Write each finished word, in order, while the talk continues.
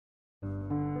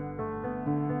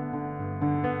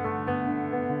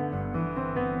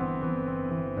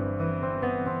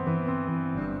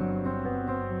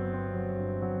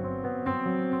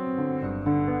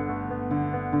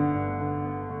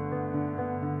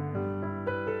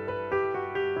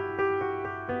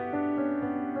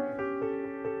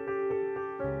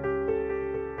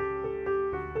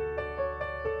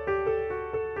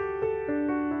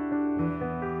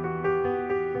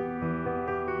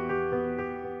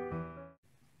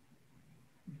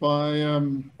by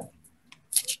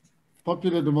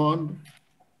popular demand,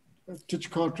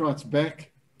 Titch Cartwright's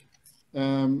back.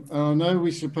 And I know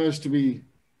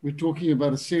we're talking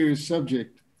about a serious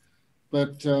subject,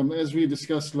 but as we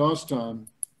discussed last time,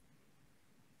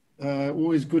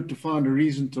 always good to find a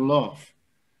reason to laugh.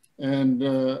 And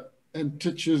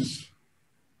Titch is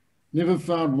never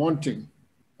found wanting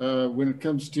when it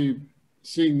comes to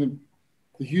seeing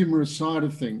the humorous side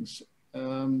of things.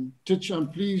 Titch, I'm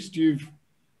pleased you've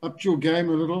upped your game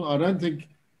a little. I don't think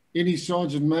any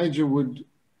sergeant major would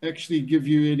actually give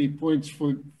you any points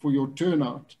for your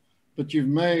turnout, but you've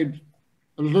made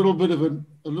a little bit of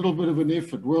an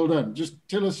effort. Well done. Just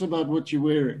tell us about what you're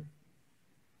wearing.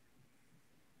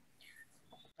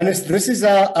 Hannes, this is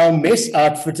our mess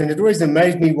outfit, and it always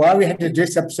amazed me why we had to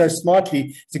dress up so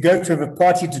smartly to go to a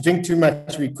party to drink too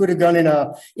much. We could have gone in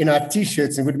our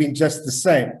T-shirts and would have been just the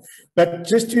same. But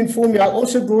just to inform you, I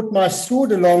also brought my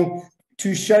sword along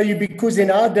to show you, because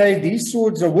in our day, these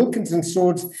swords are Wilkinson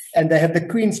swords, and they have the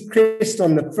Queen's crest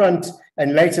on the front,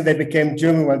 and later they became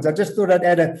German ones. I just thought I'd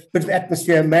add a bit of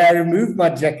atmosphere. May I remove my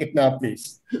jacket now,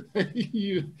 please?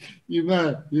 You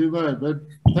may, but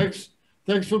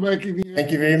thanks for making the... Thank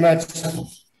you very much.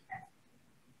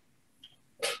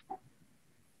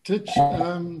 Titch,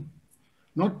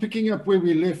 not picking up where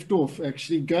we left off,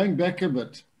 actually going back a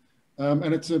bit,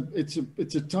 and it's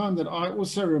a time that I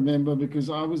also remember, because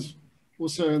I was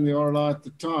also in the RLI at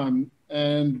the time,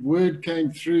 and word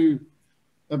came through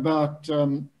about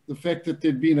the fact that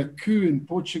there'd been a coup in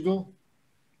Portugal,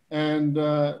 and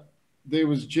there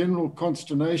was general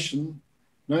consternation.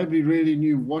 Nobody really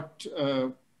knew what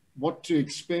to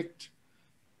expect,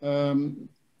 and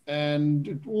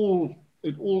it all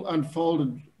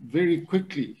unfolded very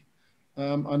quickly.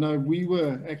 I know we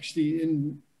were actually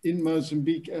in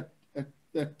Mozambique at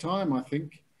that time, I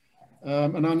think,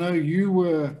 and I know you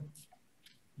were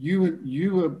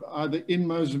either in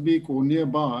Mozambique or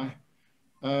nearby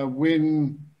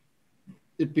when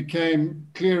it became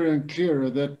clearer and clearer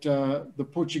that the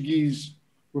Portuguese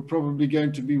were probably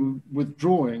going to be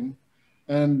withdrawing.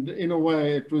 And in a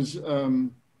way, it was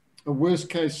a worst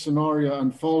case scenario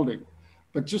unfolding.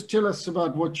 But just tell us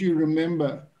about what you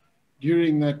remember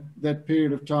during that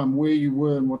period of time, where you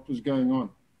were and what was going on.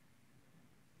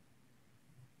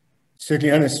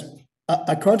 Certainly, Hannes.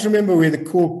 I can't remember where the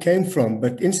call came from,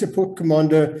 but in Support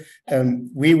Commando,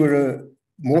 we were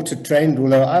mortar trained,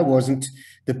 although I wasn't.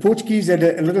 The Portuguese had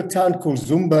a little town called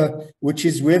Zumba, which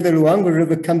is where the Luangwa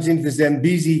River comes into the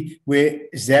Zambezi, where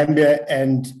Zambia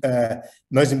and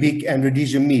Mozambique and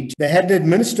Rhodesia meet. They had an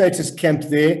administrators camp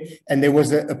there, and there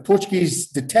was a Portuguese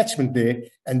detachment there,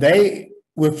 and they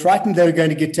were frightened they were going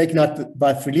to get taken out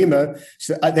by Frelimo.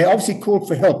 So they obviously called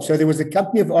for help. So there was a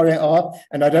company of RAR,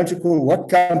 and I don't recall what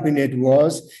company it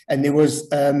was, and there was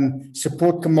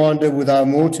Support Commander with our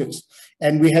mortars.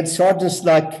 And we had sergeants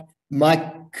like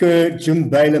Mike Kerr, Jim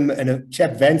Balaam, and a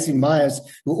chap, Vancy Myers,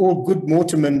 who were all good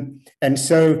mortarmen. And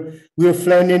so we were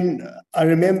flown in. I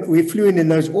remember we flew in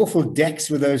those awful decks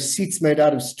with those seats made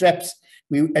out of straps.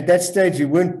 At that stage, we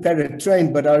weren't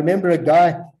para-trained, but I remember a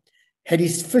guy had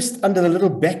his fist under the little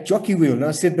back jockey wheel. And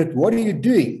I said, but what are you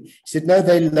doing? He said, no,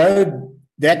 they load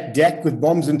that deck with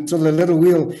bombs until the little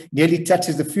wheel nearly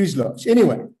touches the fuselage.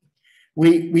 Anyway,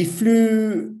 we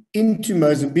flew into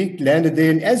Mozambique, landed there,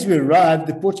 and as we arrived,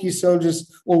 the Portuguese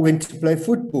soldiers all went to play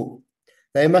football.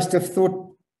 They must have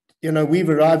thought, we've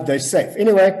arrived, they're safe.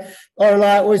 Anyway,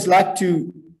 RLI always liked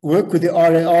to work with the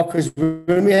RAR, because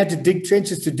when we had to dig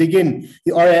trenches to dig in,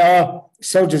 the RAR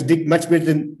soldiers dig much better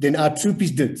than our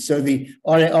troopies did. So the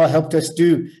RAR helped us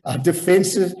do our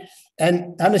defenses.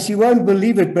 And Hannes, you won't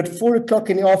believe it, but 4 o'clock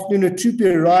in the afternoon, a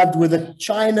troopie arrived with a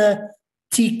China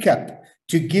teacup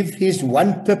to give his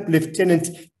 1-pip lieutenant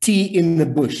tea in the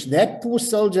bush. That poor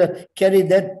soldier carried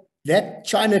that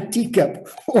China teacup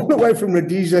all the way from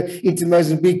Rhodesia into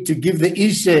Mozambique to give the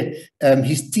Ishe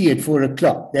his tea at 4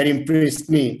 o'clock. That impressed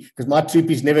me, because my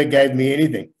troopies never gave me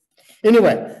anything.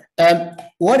 Anyway,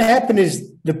 what happened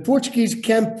is the Portuguese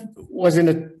camp was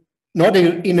not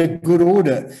in a good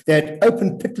order. They had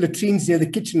open pit latrines near the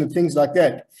kitchen and things like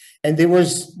that. And there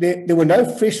were no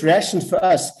fresh rations for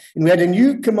us. And we had a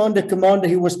new commander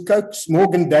who was Coach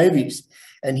Morgan Davies.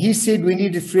 And he said we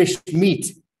needed fresh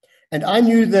meat. And I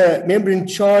knew the member in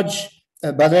charge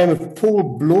by the name of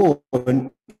Paul Bloor,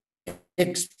 an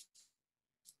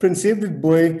ex-Prince Edward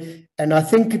boy, and I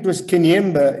think it was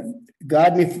Kenyemba.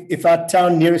 Guide me if our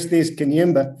town nearest there is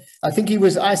Kenyemba. I think he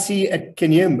was IC at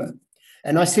Kenyemba.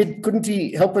 And I said, couldn't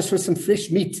he help us with some fresh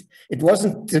meat? It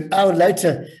wasn't an hour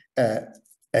later,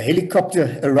 a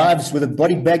helicopter arrives with a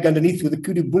body bag underneath with a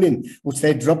kudu bull in, which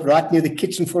they dropped right near the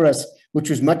kitchen for us, which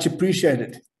was much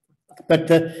appreciated. But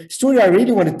the story I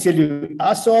really want to tell you,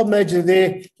 our Sergeant Major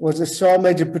there was a Sergeant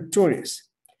Major Pretorius.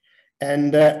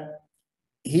 And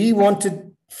he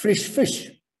wanted fresh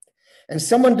fish. And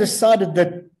someone decided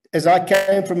that as I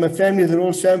came from a family that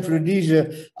all swam for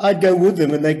Rhodesia, I'd go with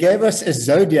them. And they gave us a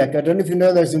Zodiac. I don't know if you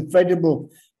know those inflatable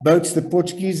boats the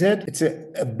Portuguese had. It's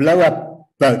a blow-up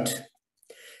boat.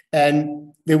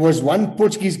 And there was one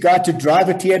Portuguese guy to drive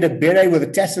it. He had a beret with a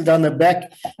tassel down the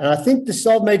back. And I think the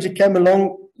Sergeant Major came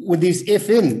along with his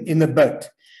FN in the boat.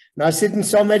 And I said,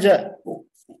 Sergeant Major,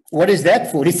 what is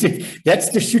that for? He said, that's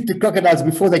to shoot the crocodiles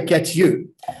before they catch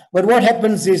you. But what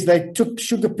happens is they took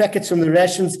sugar packets from the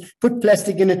rations, put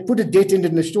plastic in it, put a dent in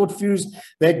it, and a short fuse.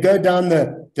 They'd go down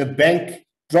the bank,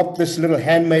 drop this little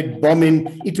handmade bomb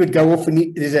in. It would go off,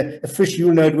 and there's a fish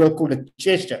you'll know well called a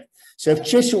Cheshire. So if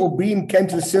Cheshire or bream came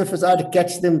to the surface, I had to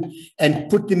catch them and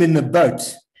put them in the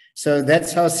boat. So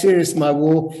that's how serious my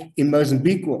war in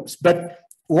Mozambique was. But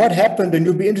what happened, and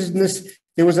you'll be interested in this,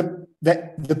 there was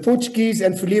the Portuguese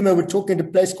and Fulima were talking at a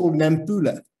place called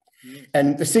Nampula.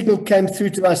 And the signal came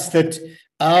through to us that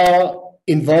our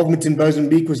involvement in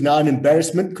Mozambique was now an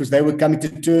embarrassment because they were coming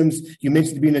to terms. You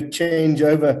mentioned there being a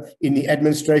changeover in the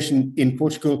administration in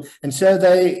Portugal. And so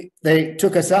they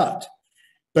took us out.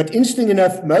 But interesting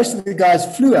enough, most of the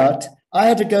guys flew out. I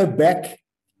had to go back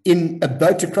in a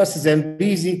boat across the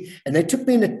Zambezi, and they took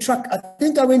me in a truck. I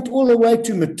think I went all the way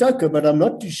to Matoka, but I'm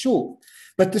not too sure.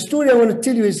 But the story I want to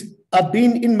tell you is I've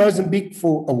been in Mozambique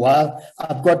for a while.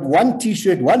 I've got one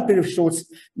T-shirt, one pair of shorts,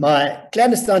 my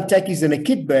clandestine tackies, and a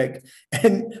kit bag.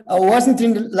 And I wasn't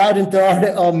allowed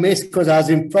into our mess because I was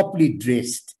improperly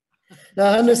dressed.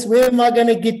 Now, Hannes, where am I going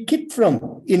to get kit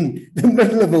from in the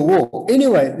middle of a war?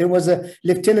 Anyway, there was a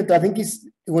lieutenant, I think it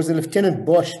was a Lieutenant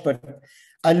Bosch, but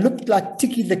I looked like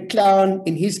Tiki the Clown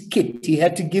in his kit. He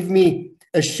had to give me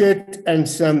a shirt and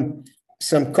some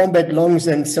combat longs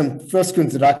and some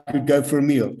froskins that I could go for a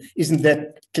meal. Isn't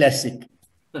that classic?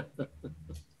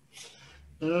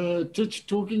 Titch,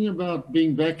 talking about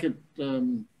being back at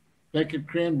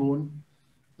Cranbourne,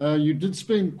 you did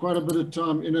spend quite a bit of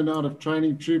time in and out of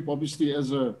training troop, obviously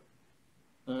as a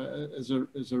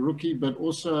rookie, but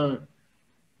also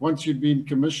once you'd been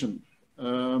commissioned.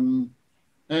 And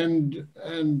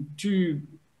two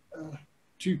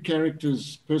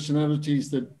characters, personalities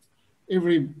that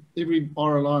every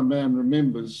RLI man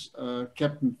remembers,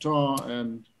 Captain Tar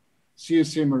and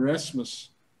CSM Erasmus.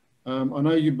 I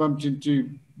know you bumped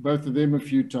into both of them a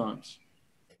few times.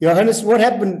 Yeah, Hannes, what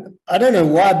happened, I don't know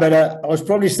why, but I was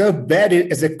probably so bad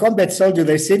as a combat soldier,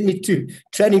 they sent me to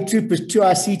training troop as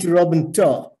 2IC to Robin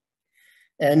Tar.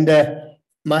 And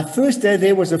my first day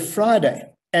there was a Friday.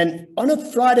 And on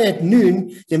a Friday at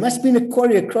noon, there must have been a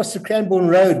quarry across the Cranbourne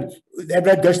Road. That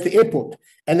road goes to the airport.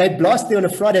 And they blast there on a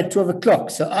Friday at 12 o'clock.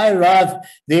 So I arrived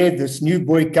there, this new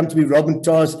boy come to be Robin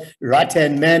Tar's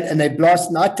right-hand man, and they blast,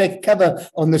 and I take cover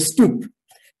on the stoop.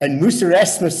 And Moose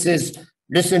Erasmus says,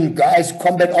 listen, guys,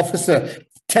 combat officer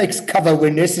takes cover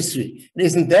when necessary. And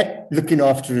isn't that looking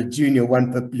after a junior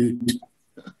one per platoon?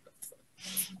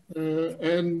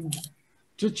 And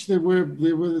Titch, there were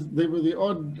the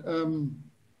odd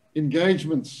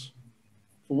engagements,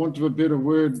 for want of a better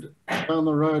word, down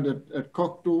the road at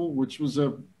Cocktail, which was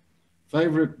a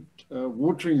favourite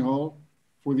watering hole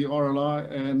for the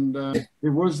RLI, and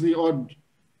there was the odd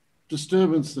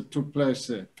disturbance that took place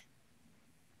there.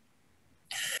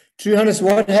 True, Hannes,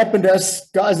 what happened to us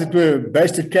guys that were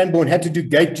based at Cranbourne had to do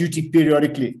gate duty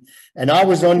periodically. And I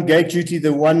was on gate duty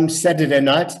the one Saturday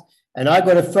night, and I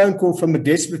got a phone call from a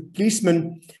desperate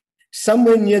policeman.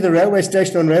 Somewhere near the railway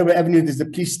station on Railway Avenue, there's a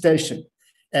police station.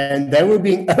 And they were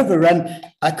being overrun.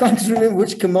 I can't remember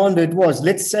which commander it was.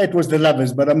 Let's say it was the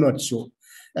Lovers, but I'm not sure.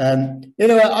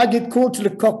 Anyway, I get called to the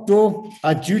cock door.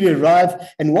 I duly arrive.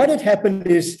 And what had happened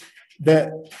is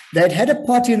they'd had a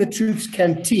party in the troops'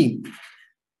 canteen.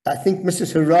 I think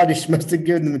Mrs. Heradish must have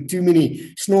given them too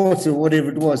many snorts or whatever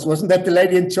it was. Wasn't that the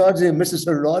lady in charge there, Mrs.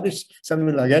 Heradish?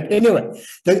 Something like that. Anyway,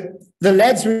 the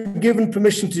lads were given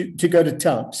permission to go to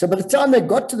town. So by the time they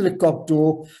got to the cock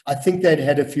door, I think they'd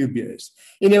had a few beers.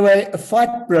 Anyway, a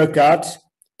fight broke out.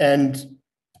 And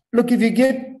look, if you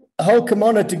get a whole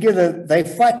commander together, they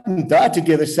fight and die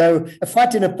together. So a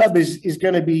fight in a pub is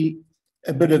going to be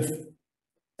a bit of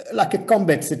like a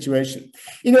combat situation.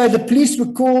 Anyway, the police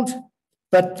were called.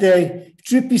 But the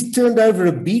troopies turned over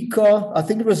a B car. I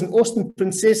think it was an Austin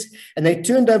Princess, and they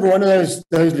turned over one of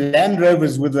those Land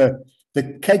Rovers with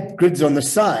the cake grids on the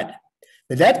side.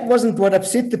 But that wasn't what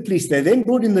upset the police. They then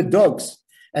brought in the dogs,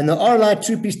 and the RLI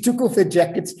troopies took off their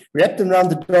jackets, wrapped them around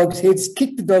the dogs' heads,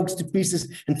 kicked the dogs to pieces,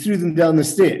 and threw them down the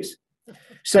stairs.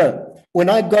 So when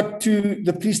I got to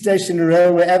the police station in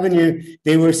Railway Avenue,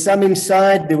 there were some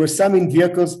inside, there were some in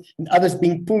vehicles, and others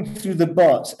being pulled through the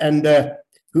bars. And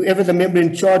whoever the member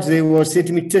in charge there was said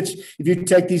to me, Titch, if you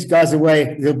take these guys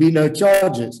away, there'll be no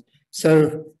charges.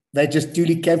 So they just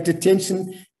duly came to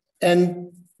attention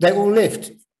and they all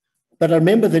left. But I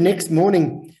remember the next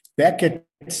morning back at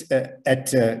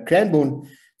Cranbourne,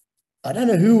 I don't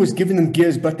know who was giving them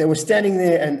gears, but they were standing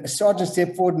there and a sergeant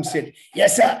stepped forward and said,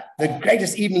 yes, sir, the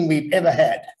greatest evening we've ever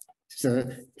had. So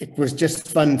it was just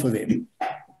fun for them.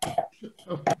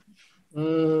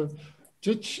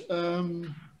 Titch,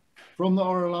 from the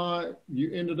RLI,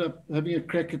 you ended up having a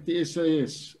crack at the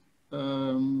SAS.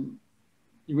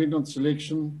 You went on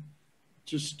selection.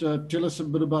 Just tell us a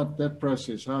bit about that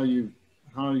process, how you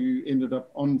ended up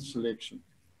on selection.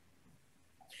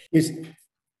 Yes.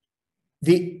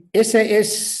 The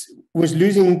SAS was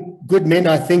losing good men,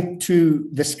 I think, to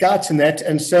the Scouts and that.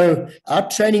 And so our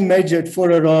training major at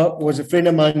Forara was a friend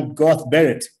of mine, Garth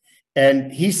Barrett.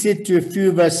 And he said to a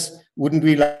few of us, wouldn't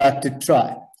we like to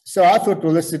try? So I thought,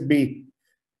 well, this would be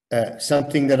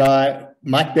something that I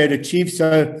might be able to achieve.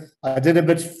 So I did a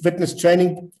bit of fitness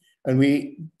training and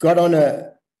we got on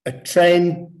a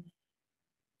train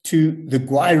to the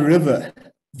Guai River.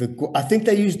 I think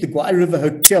they used the Guai River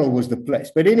Hotel was the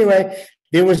place. But anyway,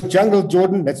 there was Jungle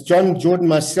Jordan, that's John Jordan,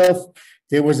 myself.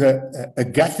 There was a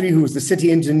Guthrie who was the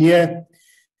city engineer.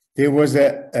 There was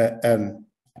a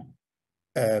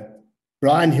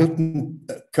Brian Hilton,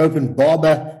 Copen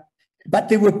Barber. But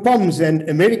there were Poms and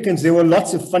Americans. There were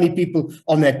lots of funny people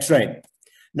on that train.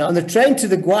 Now, on the train to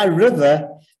the Guai River,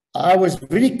 I was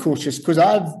very cautious because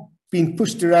I've been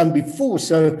pushed around before.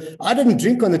 So I didn't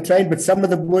drink on the train, but some of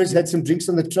the boys had some drinks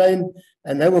on the train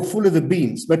and they were full of the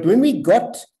beans. But when we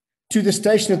got to the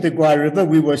station at the Guai River,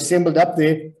 we were assembled up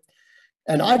there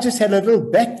and I just had a little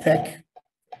backpack.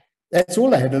 That's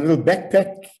all I had, a little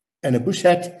backpack and a bush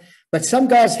hat. But some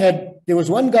guys there was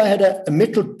one guy had a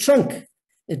metal trunk.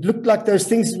 It looked like those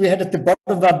things we had at the bottom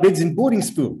of our beds in boarding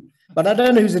school, but I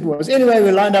don't know whose it was. Anyway,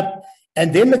 we lined up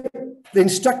and then the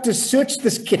instructors searched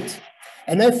this kit.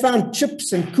 And they found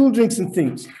chips and cool drinks and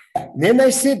things. And then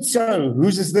they said, so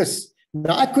whose is this?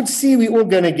 Now, I could see we all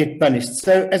going to get punished.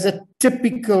 So as a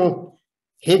typical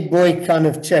head boy kind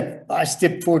of chap, I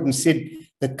stepped forward and said,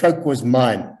 the Coke was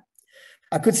mine.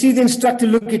 I could see the instructor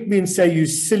look at me and say, you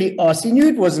silly ass. He knew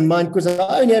it wasn't mine because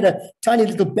I only had a tiny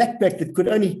little backpack that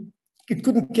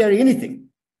couldn't carry anything.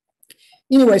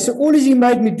 Anyway, so all he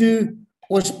made me do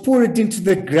was pour it into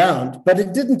the ground, but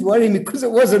it didn't worry me because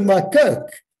it wasn't my Coke.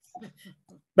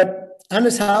 But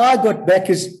Hannes, how I got back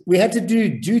is we had to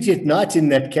do duty at night in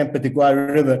that camp at the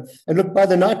Guai River. And look, by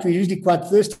the night, we're usually quite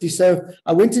thirsty. So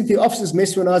I went into the officers'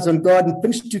 mess when I was on guard and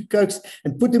pinched 2 Cokes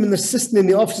and put them in the cistern in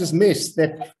the officers' mess,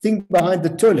 that thing behind the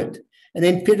toilet. And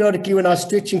then periodically when I was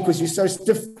stretching, because you're so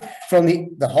stiff from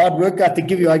the hard workout they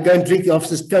give you, I'd go and drink the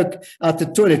officers' Coke out the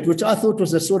toilet, which I thought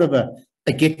was a sort of a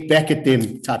get back at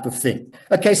them type of thing.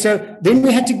 Okay, so then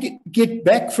we had to get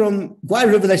back from Guai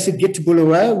River. They said get to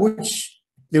Bulawayo, which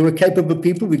there were capable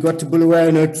people. We got to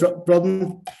Bulawayo, no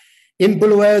problem. In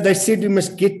Bulawayo, they said we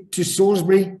must get to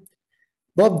Salisbury.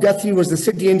 Bob Guthrie was the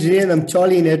city engineer, and I'm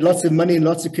Charlie, and had lots of money and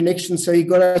lots of connections. So he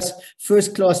got us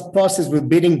first-class passes with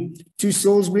bedding to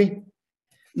Salisbury.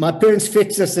 My parents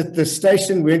fetched us at the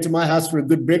station. We went to my house for a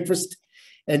good breakfast,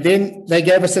 and then they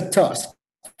gave us a task.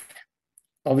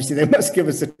 Obviously, they must give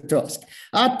us a task.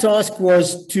 Our task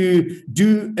was to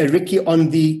do a recce on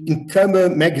the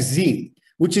Nkomo magazine,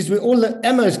 which is where all the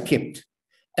ammo is kept.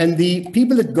 And the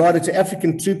people that guarded to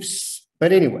African troops.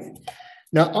 But anyway,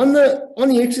 now on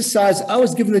the exercise, I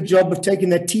was given the job of taking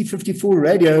that T54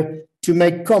 radio to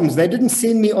make comms. They didn't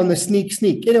send me on the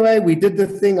sneak. Anyway, we did the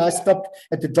thing. I stopped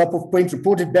at the drop-off point,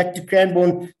 reported back to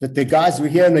Cranbourne that the guys were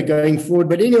here and they're going forward.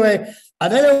 But anyway, I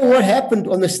don't know what happened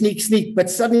on the sneak, but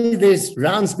suddenly there's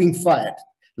rounds being fired,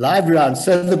 live rounds.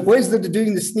 So the boys that are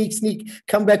doing the sneak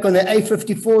come back on their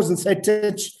A54s and say,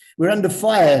 Titch, we're under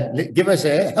fire. Give us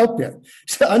a help here.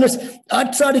 So I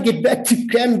try to get back to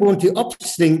Cranbourne to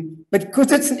ops thing, but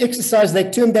because it's an exercise, they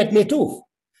turned that net off.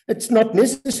 It's not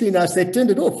necessary now, so they turned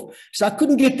it off. So I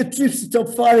couldn't get the troops to stop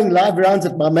firing live rounds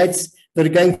at my mates that are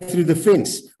going through the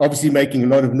fence, obviously making a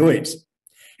lot of noise.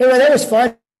 Anyway, that was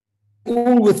fine.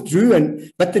 All withdrew,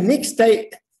 but the next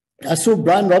day I saw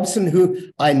Brian Robson,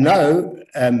 who I know,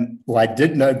 or I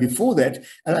did know before that,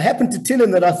 and I happened to tell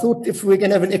him that I thought if we're going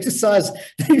to have an exercise,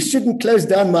 they shouldn't close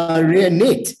down my rear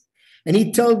net. And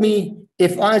he told me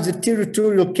if I, as a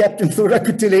territorial captain, thought I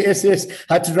could tell the SS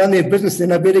how to run their business,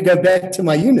 then I better go back to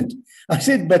my unit. I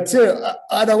said, but sir,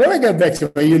 I don't want to go back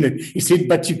to my unit. He said,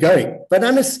 but you're going. But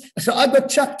honest, so I got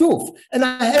chucked off, and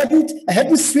I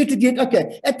hadn't sweated yet.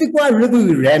 Okay, at the Guai River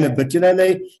we ran a bit, and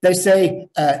they say,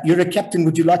 you're a captain,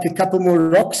 would you like a couple more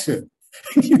rocks, sir?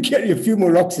 You carry a few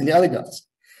more rocks than the other guys.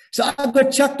 So I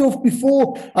got chucked off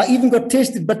before I even got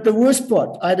tested. But the worst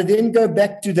part, I had to then go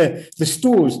back to the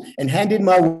stores and hand in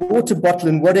my water bottle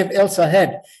and whatever else I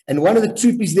had. And one of the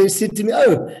troopies there said to me,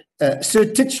 Sir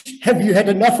Titch, have you had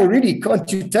enough already?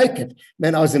 Can't you take it?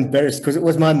 Man, I was embarrassed because it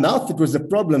was my mouth that was the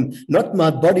problem, not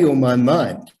my body or my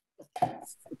mind.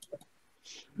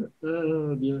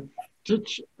 Dear.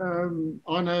 Titch,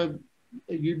 I know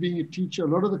you being a teacher, a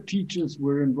lot of the teachers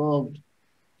were involved.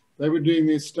 They were doing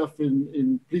their stuff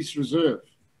in police reserve,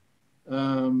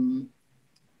 and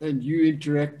you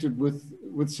interacted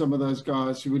with some of those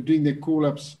guys who were doing their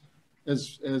call-ups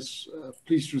as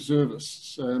police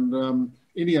reservists. And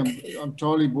any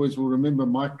Umtali boys will remember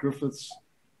Mike Griffiths,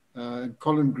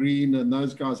 Colin Green, and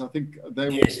those guys. I think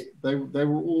they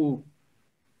were all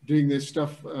doing their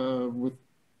stuff with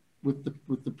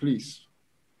the police.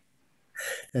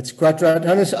 That's quite right,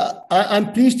 Hannes.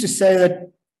 I'm pleased to say that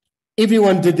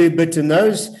everyone did their bit, and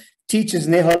those teachers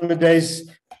in their holidays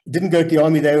didn't go to the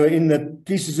army. They were in the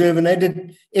police reserve, and they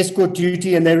did escort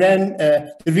duty, and they ran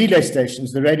the relay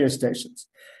stations, the radio stations.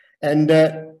 And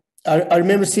I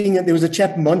remember seeing that there was a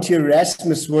chap, Monty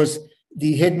Erasmus, was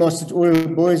the headmaster at Oil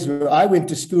Boys, where I went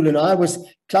to school, and I was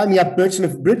climbing up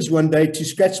Birchcliff Bridge one day to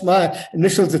scratch my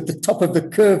initials at the top of the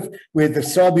curve where the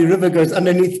Sabi River goes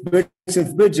underneath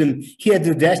Birchcliff Bridge, and he had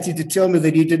the audacity to tell me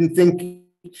that he didn't think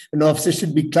an officer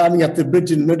should be climbing up the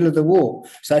bridge in the middle of the war.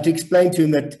 So I had to explain to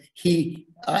him that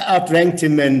I outranked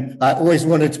him, and I always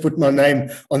wanted to put my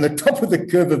name on the top of the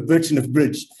curve of Birchcliff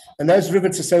Bridge. And those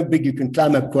rivets are so big you can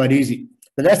climb up quite easy.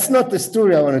 But that's not the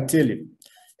story I want to tell you.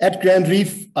 At Grand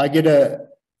Reef, I get a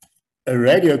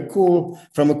radio call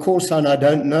from a call sign I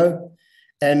don't know.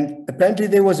 And apparently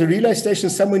there was a relay station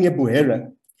somewhere near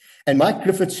Buhera. And Mike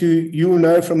Griffiths, who you will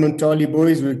know from Umtali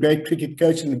Boys, was a great cricket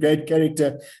coach and a great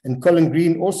character, and Colin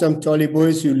Green, also Umtali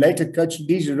Boys, who later coached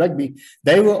Rhodesia rugby,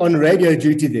 they were on radio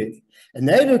duty there. And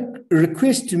they had a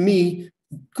request to me,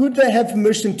 could they have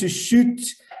permission to shoot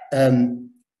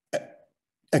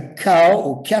a cow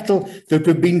or cattle that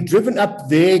were being driven up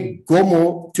their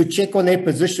gomo to check on their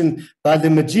position by the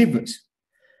Majibas.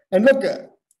 And look,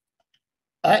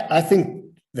 I think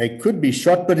they could be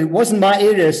shot, but it wasn't my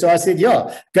area. So I said,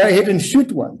 yeah, go ahead and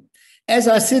shoot one. As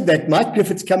I said that, Mike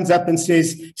Griffiths comes up and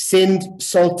says, send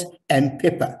salt and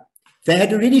pepper. They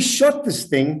had already shot this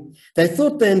thing. They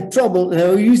thought they were in trouble. They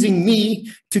were using me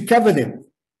to cover them.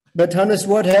 But Hannes,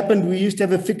 what happened? We used to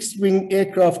have a fixed-wing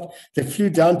aircraft that flew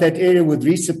down that area with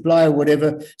resupply or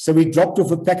whatever. So we dropped off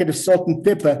a packet of salt and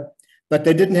pepper, but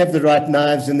they didn't have the right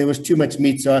knives and there was too much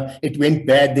meat, so it went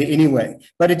bad there anyway.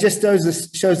 But it just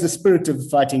shows the spirit of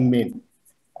fighting men.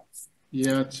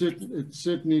 Yeah, it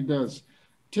certainly does.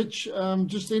 Titch,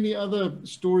 just any other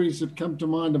stories that come to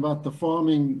mind about the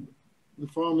farming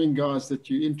guys that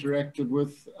you interacted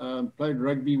with, played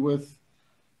rugby with,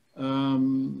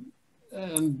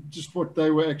 and just what they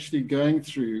were actually going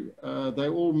through? They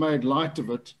all made light of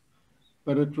it,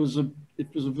 but it was a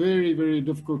very, very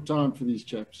difficult time for these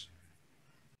chaps.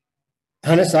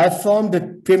 Hannes, I farmed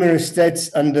at Premier Estates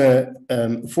under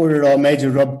former Major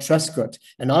Rob Truscott,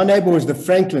 and our neighbour was the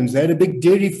Franklins. They had a big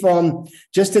dairy farm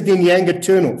just at the Nyanga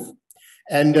turnoff.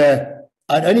 And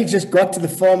I'd only just got to the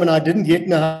farm and I didn't yet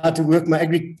know how to work my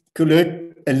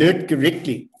alert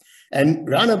correctly. And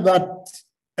round about,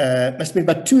 must have been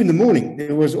about 2 in the morning,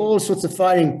 there was all sorts of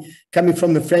firing coming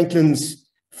from the Franklins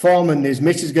farm, and there's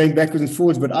messages going backwards and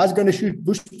forwards. But I was going to shoot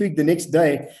bush pig the next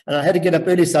day, and I had to get up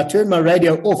early, so I turned my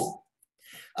radio off.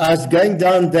 I was going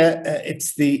down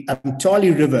it's the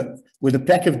Umtali River with a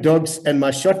pack of dogs and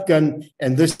my shotgun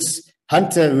and this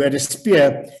hunter who had a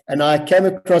spear, and I came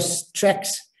across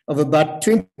tracks of about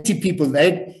 20 people.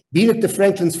 They'd been at the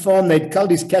Franklin's farm, they'd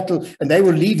culled his cattle, and they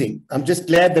were leaving. I'm just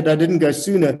glad that I didn't go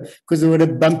sooner because I would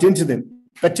have bumped into them.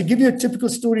 But to give you a typical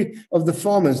story of the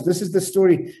farmers, this is the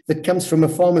story that comes from a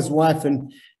farmer's wife,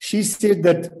 and she said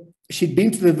that she'd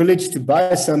been to the village to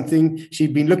buy something.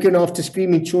 She'd been looking after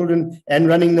screaming children and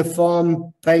running the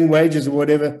farm, paying wages or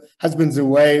whatever. Husband's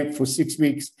away for 6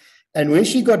 weeks. And when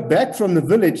she got back from the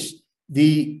village,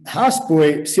 the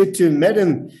houseboy said to her,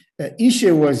 "Madam,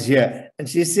 Isha was here. And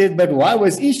she said, but why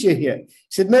was Isha here? He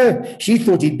said, no, she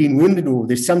thought he'd been wounded or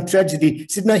there's some tragedy. He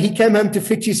said, no, he came home to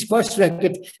fix his squash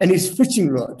racket and his fishing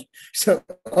rod. So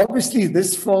obviously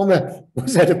this farmer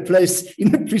was at a place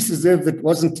in the police reserve that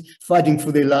wasn't fighting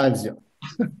for their lives.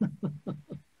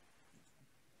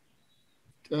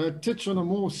 Titch, on a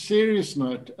more serious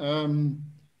note, and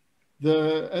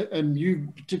you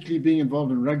particularly being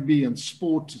involved in rugby and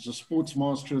sport as a sports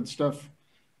master and stuff,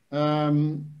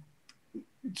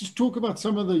 just talk about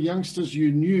some of the youngsters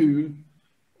you knew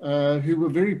who were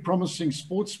very promising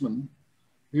sportsmen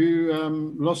who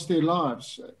lost their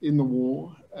lives in the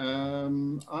war.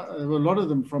 There were a lot of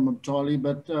them from Umtali,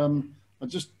 but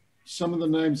some of the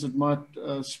names that might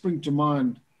spring to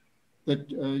mind that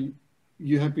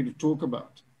you're happy to talk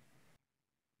about.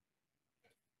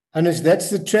 Hannes, that's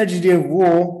the tragedy of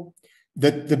war,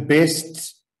 that the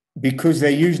best, because they're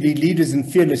usually leaders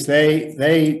and fearless,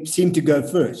 they seem to go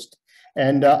first.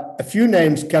 And a few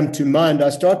names come to mind. I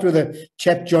start with a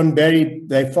chap, John Barry.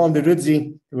 They farmed the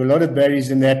Rhodesian. There were a lot of Barrys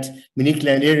in that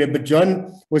Moniqueland area, but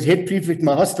John was head prefect in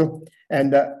my hostel.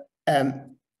 And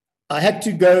I had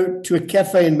to go to a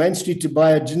cafe in Main Street to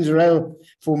buy a ginger ale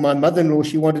for my mother-in-law.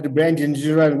 She wanted a brandy and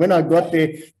ginger ale. When I got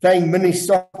there, playing mini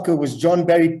soccer was John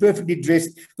Barry, perfectly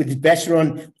dressed with his basher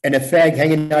on and a fag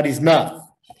hanging out his mouth.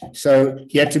 So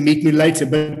he had to meet me later.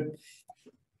 But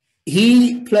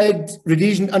he played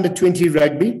Rhodesian under-20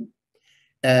 rugby.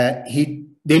 Then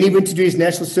he went to do his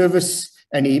national service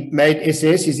and he made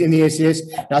SS. He's in the SS.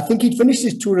 Now, I think he'd finished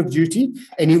his tour of duty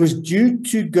and he was due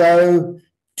to go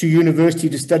to university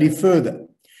to study further.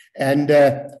 And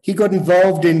he got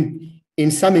involved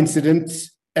in some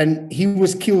incidents and he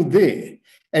was killed there.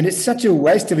 And it's such a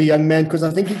waste of a young man because I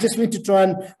think he just went to try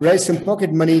and raise some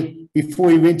pocket money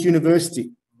before he went to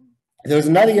university. There was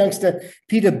another youngster,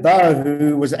 Peter Bauer,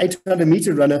 who was an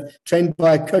 800-meter runner trained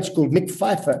by a coach called Nick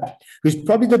Pfeiffer, who's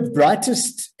probably the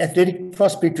brightest athletic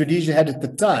prospect Rhodesia had at the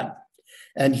time.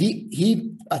 And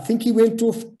I think he went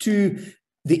off to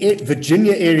the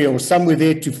Virginia area or somewhere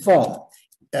there to farm.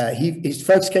 His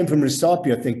folks came from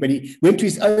Resapi, I think, but he went to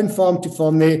his own farm to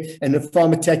farm there, and a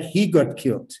farm attack, he got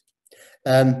killed.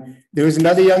 There was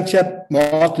another young chap,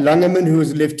 Mark Langeman, who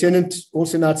was a lieutenant,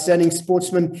 also an outstanding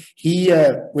sportsman. He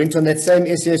went on that same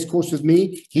SAS course with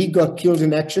me. He got killed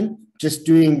in action, just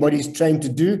doing what he's trained to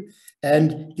do.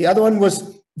 And the other one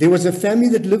was, there was a family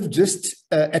that lived just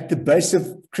at the base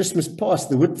of Christmas Pass,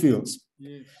 the Whitfields.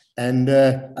 Yes. And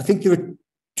I think there were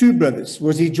two brothers.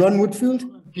 Was he John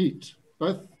Whitfield? Pete,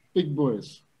 both big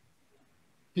boys.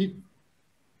 Pete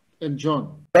and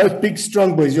John. Both big,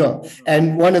 strong boys, yeah.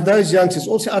 And one of those youngsters,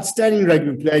 also outstanding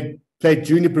rugby, played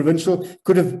junior provincial,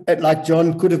 could have, like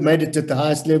John, could have made it at the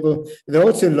highest level. They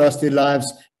also lost their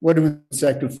lives. What a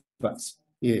sacrifice.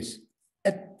 Yes.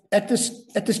 At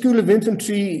the School of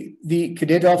Infantry, the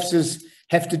cadet officers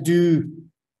have to do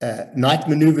night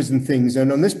maneuvers and things.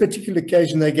 And on this particular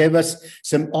occasion, they gave us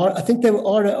some, I think they were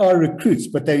RAR recruits,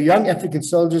 but they were young African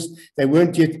soldiers. They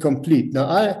weren't yet complete. Now,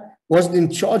 I wasn't in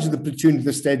charge of the platoon at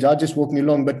this stage. I was just walking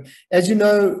along. But as you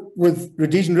know, with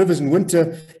Rhodesian rivers in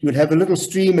winter, you would have a little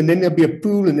stream, and then there'll be a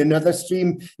pool, and then another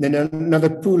stream, and then another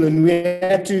pool. And we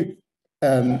had to,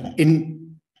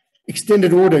 in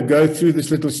extended order, go through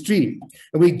this little stream.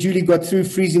 And we duly got through,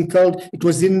 freezing cold. It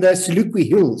was in the Selukwe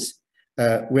Hills,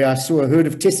 where I saw a herd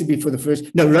of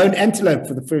roan antelope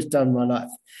for the first time in my life.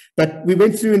 But we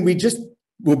went through and we just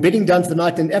were bedding down for the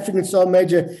night, and the African Sergeant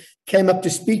Major came up to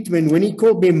speak to me. And when he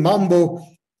called me Mambo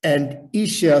and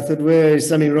Isha, I thought, well, there's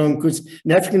something wrong, because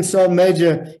an African Sergeant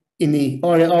Major in the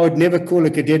RAR would never call a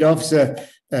cadet officer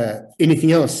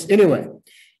anything else. Anyway,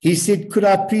 he said, could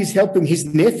I please help him? His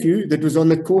nephew that was on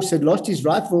the course had lost his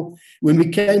rifle when we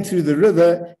came through the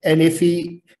river, and if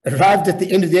he arrived at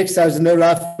the end of the exercise with no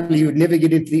rifle, he would never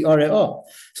get into the RAR.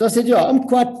 So I said, yeah, I'm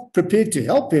quite prepared to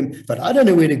help him, but I don't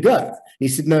know where to go. He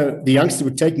said, no, the youngster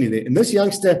would take me there. And this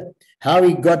youngster, how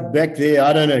he got back there,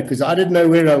 I don't know, because I didn't know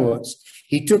where I was.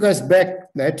 He took us back.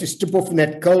 I had to strip off in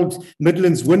that cold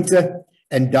Midlands winter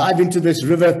and dive into this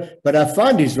river. But I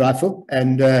found his rifle,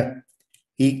 and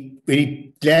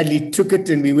he gladly took it,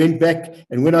 and we went back.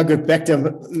 And when I got back to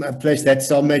my place, that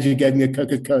Sergeant Major gave me a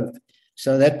Coca-Cola.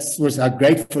 So that was how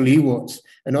grateful he was.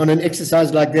 And on an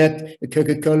exercise like that, a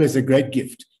Coca-Cola is a great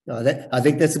gift. I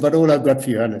think that's about all I've got for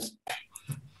you, Hannes.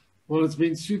 Well, it's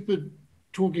been super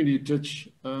talking to you, Titch.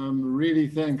 Really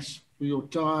thanks for your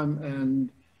time and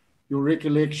your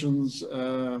recollections.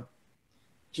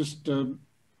 Just a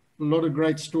lot of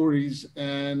great stories.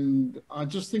 And I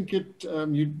just think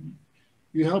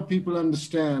you help people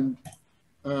understand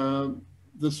the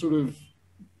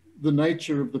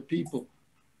nature of the people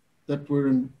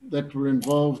that were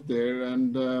involved there,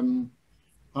 and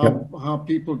how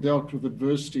people dealt with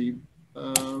adversity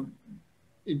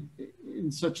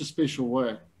in such a special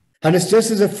way. Hannes, just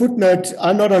as a footnote,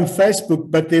 I'm not on Facebook,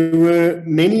 but there were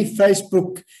many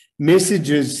Facebook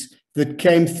messages that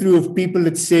came through of people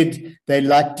that said they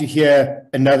liked to hear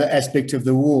another aspect of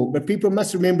the war. But people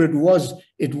must remember it was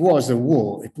a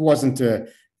war. It wasn't a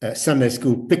Sunday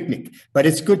school picnic. But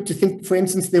it's good to think, for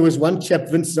instance, there was one chap,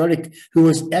 Vince Zorik, who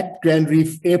was at Grand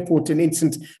Reef Airport, an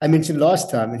incident I mentioned last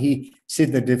time, and he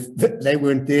said that if they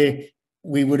weren't there,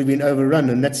 we would have been overrun.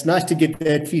 And that's nice to get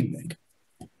that feedback.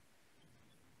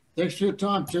 Thanks for your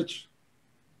time, Titch.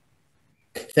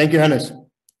 Thank you, Hannes.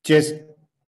 Cheers.